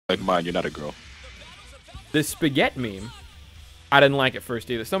mine, you're not a girl. The spaghetti meme, I didn't like it first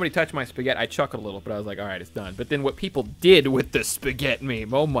either. Somebody touched my spaghetti, I chuckled a little, but I was like, all right, it's done. But then what people did with the spaghetti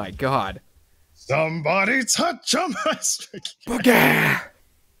meme, oh my god. Somebody touch on my spaghetti.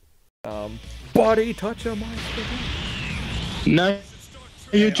 Body touch on my spaghetti. No,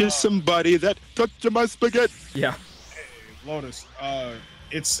 you're just somebody that touched my spaghetti. Yeah. Lotus,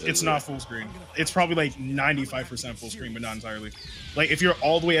 it's not full screen. It's probably like 95% full screen, but not entirely. Like if you're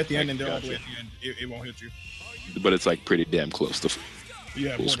all the way at the end and they're all the way at the end, it won't hit you. But it's like pretty damn close to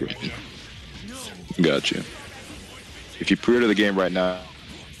full screen. Gotcha. If you pre-order the game right now,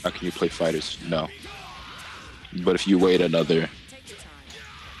 how can you play Fighters? No. But if you wait another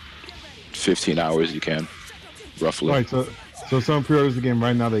 15 hours, you can, roughly. Right, so someone pre-orders the game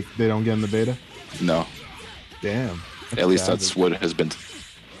right now, they don't get in the beta? No. Damn. At least that's what has been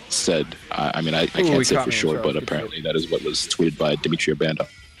said. I mean, I can't say for sure, but apparently that is what was tweeted by Dimitri Banda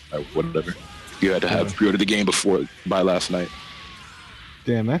or whatever. You had to have pre-ordered the game by last night.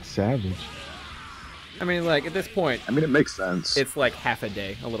 Damn, that's savage. I mean, like, at this point... I mean, it makes sense. It's like half a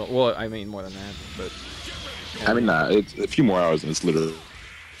day, a little... Well, I mean, more than that, but... I mean, nah, it's a few more hours and it's literally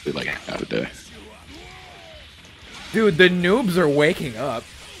like half a day. Dude, the noobs are waking up.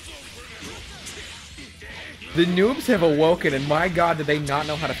 The noobs have awoken, and my god, did they not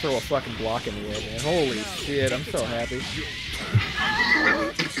know how to throw a fucking block in the air, man. Holy shit, I'm so happy.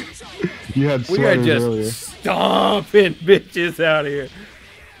 You had we are just earlier. stomping bitches out here.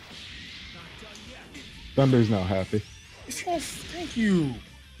 Thunder's now happy. Oh, thank you.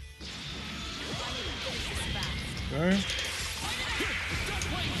 Okay.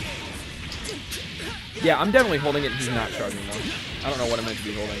 Yeah, I'm definitely holding it. He's not charging more. I don't know what I'm meant to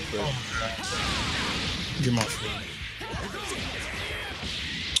be holding. But... Give my phone.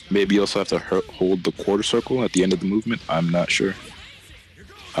 Maybe you also have to hold the quarter circle at the end of the movement. I'm not sure.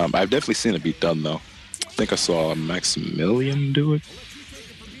 I've definitely seen it be done though. I think I saw Maximilian do it.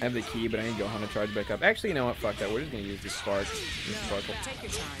 I have the key, but I need Gohan to charge back up. Actually, you know what? Fuck that. We're just gonna use this spark. This sparkle. Take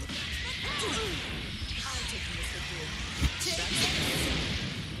your time.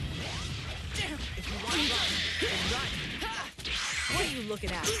 What are you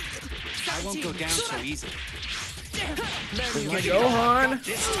looking at? I won't go down so easy. Gohan!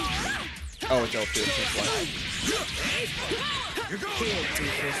 Oh, it's L2.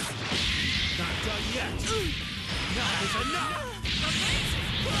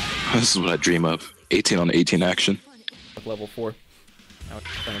 This is what I dream of. 18 on 18 action. Level 4. Now it's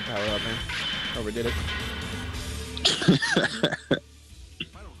trying to power up, man. Overdid it.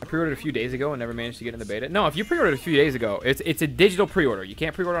 I pre-ordered a few days ago and never managed to get in the beta. No, if you pre-ordered a few days ago, it's a digital pre-order. You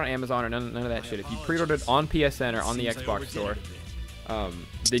can't pre-order on Amazon or none of that shit. If you pre-ordered on PSN or on the Xbox store,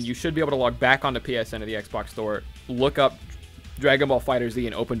 then you should be able to log back onto PSN or the Xbox store, look up Dragon Ball FighterZ,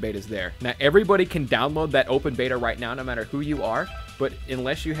 and open beta's there. Now, everybody can download that open beta right now, no matter who you are, but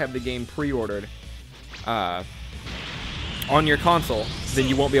unless you have the game pre-ordered on your console, then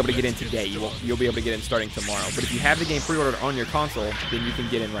you won't be able to get in today. You'll be able to get in starting tomorrow. But if you have the game pre-ordered on your console, then you can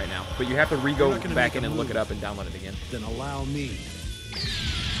get in right now. But you have to go back in and look it up and download it again. Then allow me.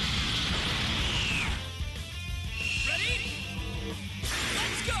 Ready?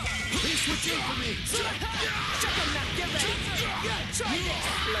 Let's go! Please switch in for me! Check them out, get ready! Try this!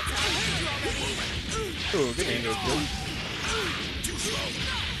 Let's have it. Ooh, good angle, dude. Too slow!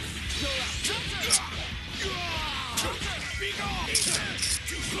 Too slow!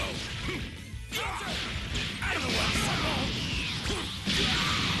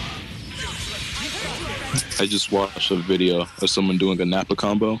 I just watched a video of someone doing a Nappa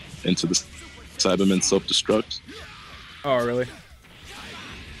combo into the Cyberman self-destruct. Oh, really?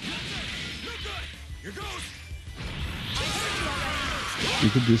 You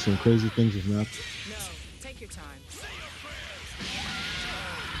could do some crazy things with Nappa. No, take your time.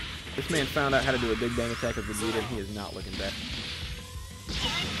 This man found out how to do a big bang attack with Vegeta, and he is not looking back.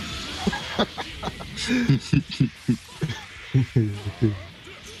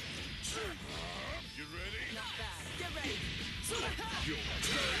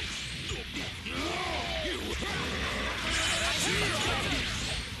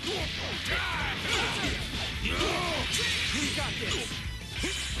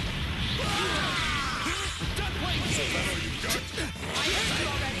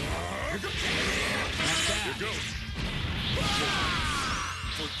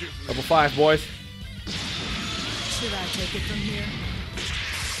 Level 5, boys. Should I take it from here?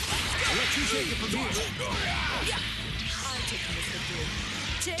 I'll let you take it from here. I'm taking this with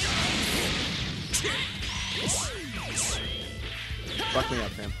you. Fuck me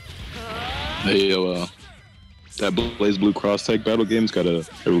up, Sam. Hey, yo, That Blaze Blue Cross Tag Battle game's got a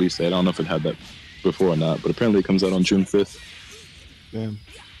release date. I don't know if it had that before or not, but apparently it comes out on June 5th. Damn.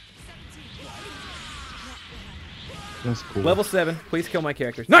 That's cool. Level 7. Please kill my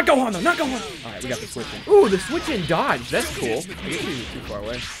characters. Not Gohan though. Not Gohan. All right, we got the switch in. Ooh, the switch in dodge. That's cool. I guess he was too far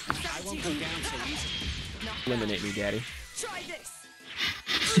away. I won't go down so easy. Eliminate me, daddy. Try this.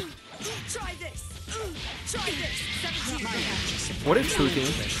 Try this. Try this. What is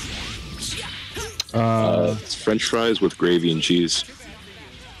poutine? It's French fries with gravy and cheese.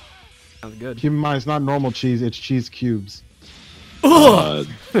 Sounds good. Keep in mind, it's not normal cheese, it's cheese cubes. I'm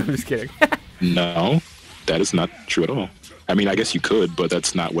just kidding. No, that is not true at all. I mean, I guess you could, but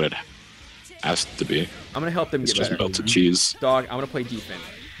that's not what it has to be. I'm gonna help them It's get just better. melted cheese. Dog, I'm gonna play defense.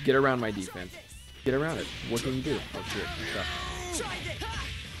 Get around my defense. Get around it. What can you do? Oh shit. Try this.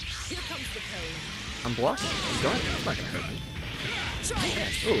 Here comes the pain. I'm blocking. I'm done. It's not gonna hurt me. Try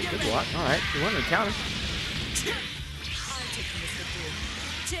this. Oh, good block. Alright. You want to counter. I'm taking this with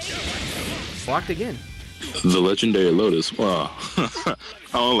you. Take it. Blocked again. The legendary Lotus. Wow. I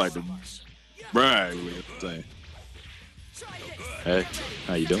don't like to brag with it. Thing. Hey,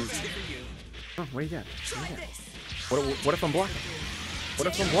 how you doing? Oh, what do you got? What do you got? What if I'm blocking? What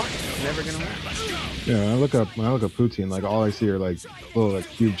if I'm blocking? It's never gonna work. Yeah, when I look up poutine, like all I see are like little like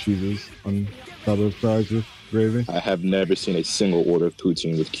cube cheeses on top of fries with gravy. I have never seen a single order of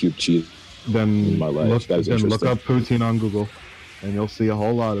poutine with cube cheese. Then In my life. That is look interesting. up poutine on Google, and you'll see a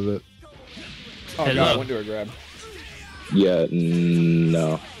whole lot of it. Oh god, I went to a grab. Yeah,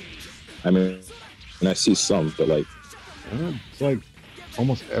 no. I mean, and I see some, but like, It's like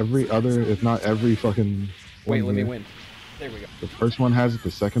almost every other, if not every fucking. Wait, one let me here. win. There we go. The first one has it. The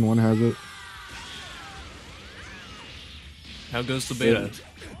second one has it. How goes the beta?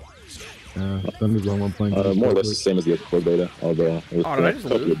 Thunder's the one playing. more or less the same as the core beta, although with Oh, did I a just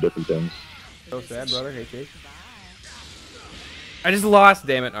couple lose? of different things. So sad, brother. Hey, Jake. I just lost,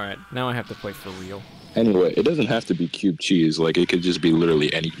 damn it. Alright, now I have to play for real. Anyway, it doesn't have to be cube cheese. Like, it could just be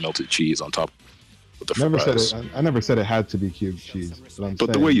literally any melted cheese on top of the Never fries. said it. I never said it had to be cube cheese.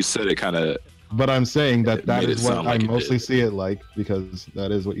 But the way you said it kind of... But I'm saying that that made is it what sound I like it mostly did. see it like, because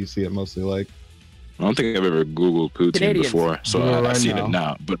that is what you see it mostly like. I don't think I've ever Googled poutine Canadians. before, so Do it I've right seen now. it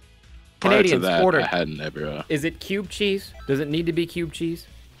now. But prior Canadians, to that, order. I hadn't ever... Is it cube cheese? Does it need to be cube cheese?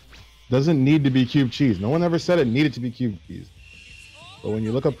 Doesn't need to be cube cheese. No one ever said it needed to be cube cheese. But when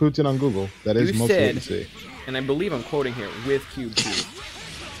you look up poutine on Google, that is You mostly what said- you see. And I believe I'm quoting here, with cube cheese.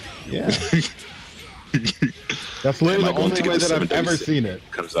 Yeah. That's literally Am I the going only to get way the that I've 7 ever days? seen it.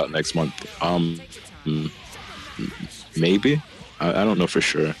 Comes out next month. Maybe. I don't know for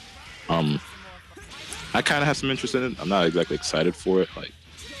sure. I kind of have some interest in it. I'm not exactly excited for it. Like,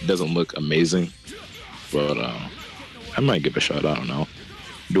 it doesn't look amazing, but I might give it a shot. I don't know.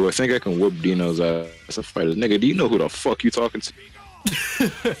 Do I think I can whoop Dino's ass as a fighter? Nigga, do you know who the fuck you talking to?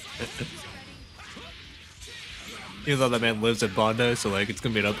 Even though that man lives in Bondi, so like it's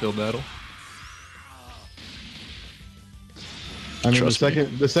gonna be an uphill battle. I mean, Trust me.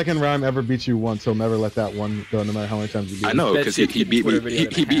 the second round ever beat you once, he'll never let that one go, no matter how many times you beat I him. know, That because shit he keep beat me. Twitter video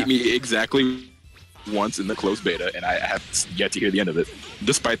He in beat half. me exactly once in the closed beta, and I have yet to hear the end of it.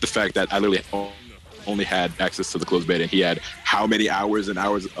 Despite the fact that I literally only had access to the closed beta, and he had how many hours and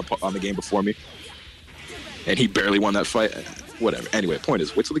hours on the game before me, and he barely won that fight. Whatever. Anyway, point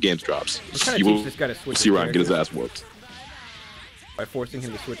is, wait till the game drops. I'm trying to You teach will this guy to switch see his Ryan get his characters ass whooped. by forcing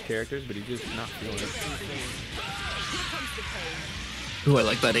him to switch characters, but he's just not feeling it. Ooh, I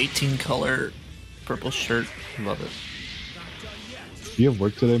like that 18 color purple shirt. Love it. Do you have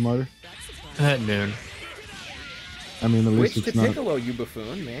work today, Martyr? At noon. I mean, at least Switch to it's not. Piccolo, you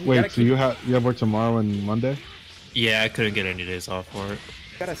buffoon, man. You Wait, gotta so keep, you have work tomorrow and Monday? Yeah, I couldn't get any days off for it.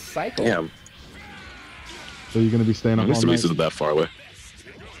 gotta cycle. Yeah, So you're gonna be staying up at least all the night? least isn't that far away.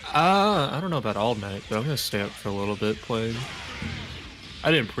 I don't know about all night, but I'm gonna stay up for a little bit playing. I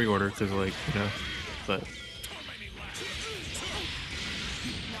didn't pre-order because, like, you know, but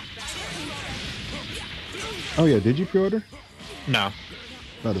Oh yeah, did you pre-order? no.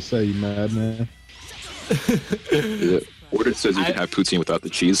 About to say, you mad man. The order says you can have poutine without the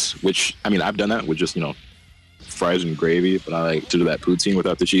cheese, which, I mean, I've done that with just, fries and gravy, but I like to do that poutine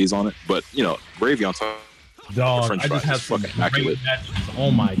without the cheese on it. But, gravy on top. Dog, French I just fries have is some fucking great immaculate. matches. Oh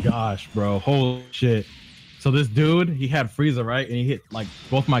my gosh, bro. Holy shit. So this dude, he had Frieza, right? And he hit like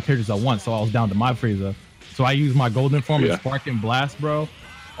both my characters at once, so I was down to my Frieza. So I used my golden form Yeah. and spark and blast, bro.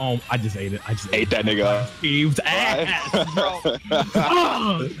 Oh, I just ate it. I just Ate that nigga up. Steve's ass, bro.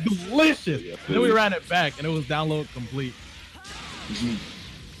 Oh, delicious. Yeah, Then we ran it back and it was download complete. He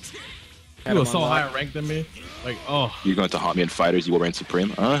Had was him so unlocked. high ranked than me. Like, oh. You're going to haunt me in fighters, you will reign supreme.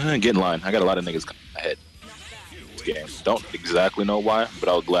 Get in line. I got a lot of niggas ahead. this game. Don't exactly know why, but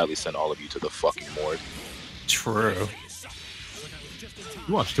I would gladly send all of you to the fucking morgue. True.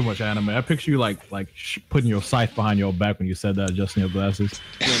 You watch too much anime. I picture you like putting your scythe behind your back when you said that, adjusting your glasses.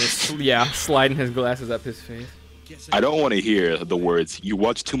 Yeah, sliding his glasses up his face. I don't want to hear the words, you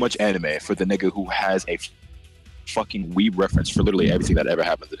watch too much anime, for the nigga who has a fucking weeb reference for literally everything that ever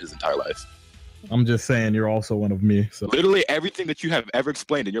happened in his entire life. I'm just saying you're also one of me. So Literally everything that you have ever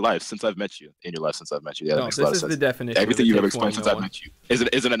explained in your life since I've met you. Yeah, No, that makes a lot of this is sense. the definition. Everything you've ever explained Takes since one, I've met you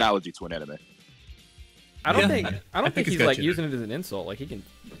is an analogy to an anime. I don't I think think he's got like you using it as an insult. Like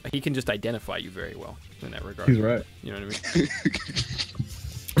he can just identify you very well in that regard. he's right. You know what I mean?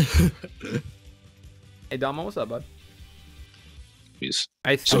 Hey Damo, what's up, bud? Please.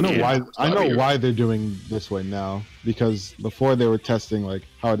 I Yeah. know why they're doing this way now, because before they were testing like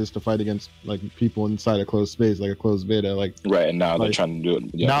how it is to fight against like people inside a closed space, like a closed beta, like Right, and now they're like, trying to do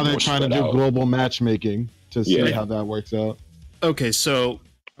it. now they're trying to do global matchmaking to see Yeah. how that works out. Okay, so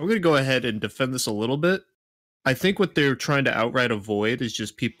I'm gonna go ahead and defend this a little bit. I think what they're trying to outright avoid is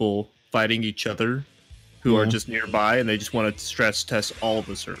just people fighting each other who are just nearby, and they just want to stress test all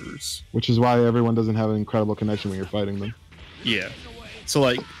the servers. Which is why everyone doesn't have an incredible connection when you're fighting them. Yeah. So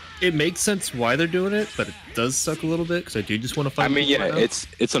like, it makes sense why they're doing it, but it does suck a little bit because I do just want to fight. I mean, people yeah, right now.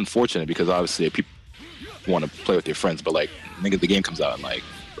 it's unfortunate because obviously people want to play with your friends, but like, nigga, the game comes out in like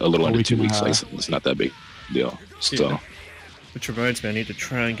a little under 2 weeks. Like, it's not that big deal. So. Yeah. Which reminds me, I need to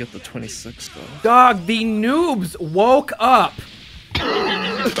try and get the 26 though. Dog, the noobs woke up.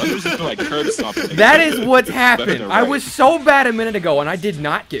 Like curb stomping. That is what's happened. than I right. was so bad a minute ago, and I did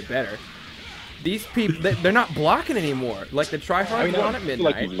not get better. These people, they're not blocking anymore. Like the tryhards were on at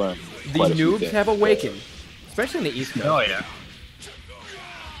midnight. Like we've learned The quite a few noobs things. have awakened, especially in the East Coast. Oh yeah.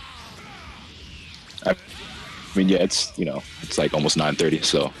 I mean, yeah, it's it's like almost 9:30,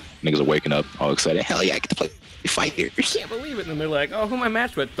 so niggas are waking up all excited. Hell yeah, I get to play fighters. I can't believe it. And then they're like, "Oh, who am I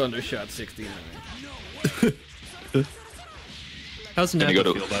matched with? Thundershot 69." How's Then Nappa you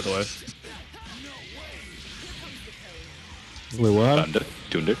go to- feel, by the way? Wait, what? Thunder,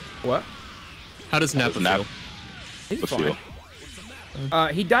 Tunder. What? How does Nappa Nap- feel? He's feel?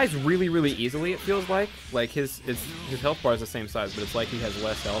 fine. He dies really, really easily. It feels like his health bar is the same size, but it's like he has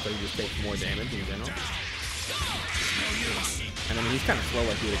less health, and he just takes more damage in general. And I mean, he's kind of slow,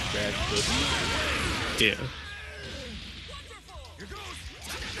 like you would expect. But Yeah.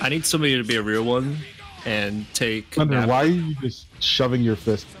 I need somebody to be a real one and take. Thunder, Nappa. why are you just shoving your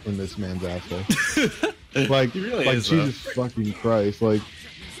fist in this man's asshole? Like, He really like is, though. Jesus fucking Christ! Like,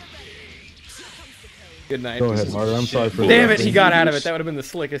 Good night. go ahead, Marty. I'm sorry for. Damn it, he got out of it. That would have been the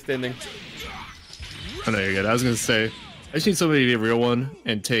slickest ending. I know you're good. I was gonna say, I just need somebody to be a real one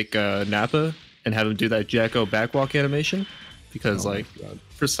and take Nappa and have him do that Jacko backwalk animation, because like God.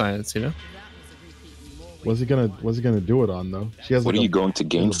 for science, you know. What's he gonna do it on though? She has. What like are a- you going to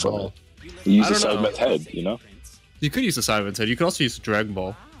gain a from ball. it? You use I the don't know. Cyberman's head, you know? You could use the Cyberman's head. You could also use the Dragon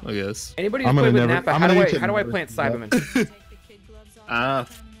Ball, I guess. Anybody who's I'm played gonna with never- Nappa, I'm how gonna do I never plant do that. Cyberman? Ah,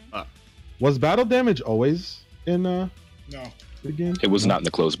 Was battle damage always in No. the game? It was not in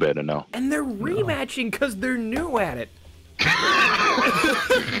the closed beta, no. And they're rematching because they're new at it.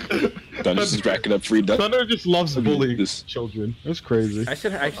 Thunder's just racking up free dust. Thunder just loves bullying This- children. That's crazy. I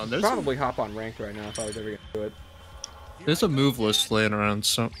should there's probably hop on ranked right now if I was ever gonna do it. there's a move list laying around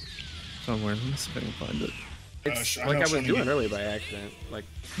somewhere. Let's see if I can find it. It's I like know I was Sonny doing did. earlier by accident. Like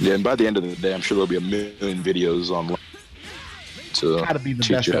Yeah, and by the end of the day, I'm sure there'll be a million videos online to Gotta be the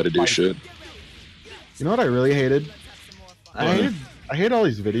teach best you how at to do fighting. shit. You know what I really hated? I hate all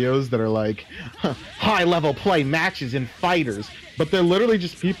these videos that are like high level play matches in fighters, but they're literally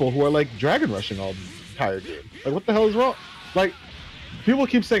just people who are like dragon rushing all the entire game. Like, what the hell is wrong? Like, people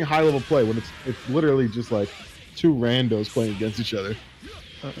keep saying high level play when it's literally just like two randos playing against each other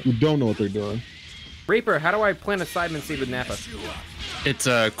who don't know what they're doing. Reaper, how do I plant a Sideman seed with Nappa? It's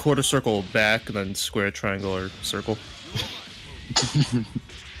a quarter circle back and then square, triangle, or circle.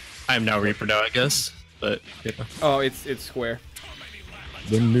 I'm now Reaper now, I guess. But you know. Oh, it's square.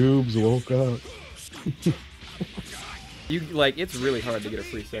 The noobs woke up. You like it's really hard to get a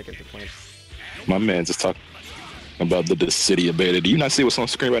free second to plant. My man's just talking about the Dissidia beta. Do you not see what's on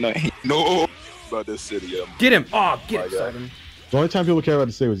screen right now? No, about Dissidia. Get him! Oh, get him, My God. Sideman. The only time people care about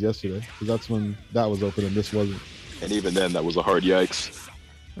to say was yesterday, because that's when that was open and this wasn't. And even then, that was a hard yikes.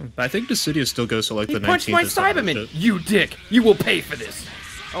 I think Dissidia still goes to like He the 19th. punched my or something like Cyberman! that. You dick! You will pay for this!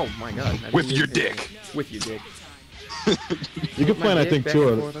 Oh my god. I didn't With mean your to say dick. that. With your dick. You can My plan, I dick think, back two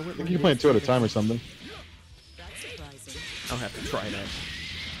and at forth, I I whip think my you can plan dick two at a back. time or something. I'll have to try that.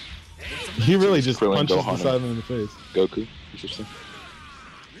 He really just Krillin punches the Gohan. Cyberman in the face. Goku, interesting.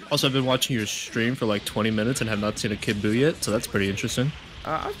 Also, I've been watching your stream for like 20 minutes and have not seen a Kid Buu yet, so that's pretty interesting.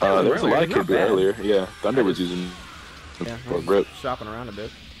 There was a lot of Kid Buu earlier. Yeah, Thunder was using for grip. Shopping around a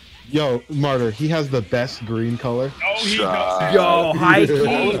bit. Yo, Martyr, he has the best green color. Oh, he does. Yo, high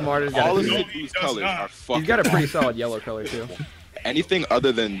key. Martyr's got All a of pretty- Kid Buu's colors are fucking. He's got a pretty solid yellow color too. Anything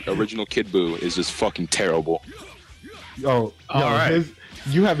other than original Kid Buu is just fucking terrible. Oh, yo, right.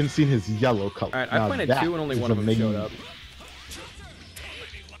 you haven't seen his yellow color. All right, I Now planted that 2 and only is one of them showed amazing. up.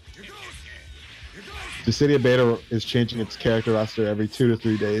 The City of Beta is changing its character roster every 2 to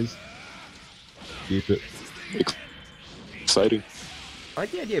 3 days. Keep it. Exciting. I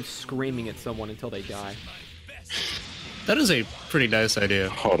like the idea of screaming at someone until they die. That is a pretty nice idea.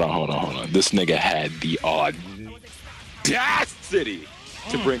 Hold on. This nigga had the audacity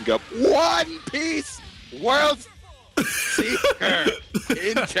to bring up One Piece World Seeker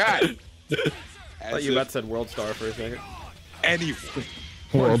in chat. I thought you about said World Star for a second. Anyone.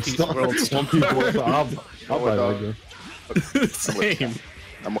 World Star. One Piece World Star. I'll buy that game. Same.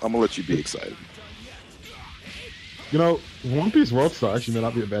 I'm gonna let you be excited. You know, One Piece World Star actually may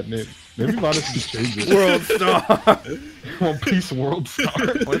not be a bad name. Maybe Modesty change it. World Star. One Piece World Star.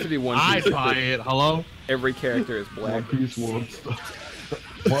 I want it to be One I Piece. buy it. Hello? Every character is One black. Piece World Star.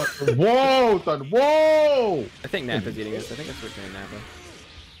 What? Whoa, son. Whoa! I think Nappa's eating us. I think it's switching to Nappa.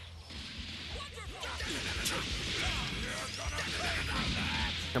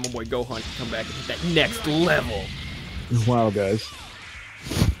 And my boy Gohan can come back and hit that next level. Wow, guys.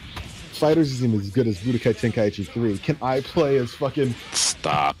 FighterZ isn't as good as Budokai Tenkaichi 3. Can I play as fucking...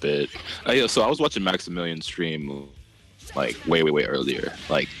 Stop it. Yeah, so I was watching Maximilian stream like way earlier,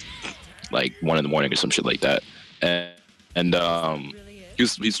 like 1 in the morning or some shit like that, and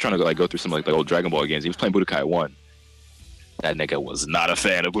he's trying to go through some like the old Dragon Ball games. He was playing Budokai 1. That nigga was not a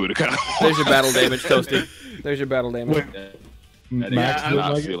fan of Budokai 1. There's your battle damage, Toasty. There's your battle damage. Wait, Max I'm didn't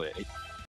not like it? feeling it.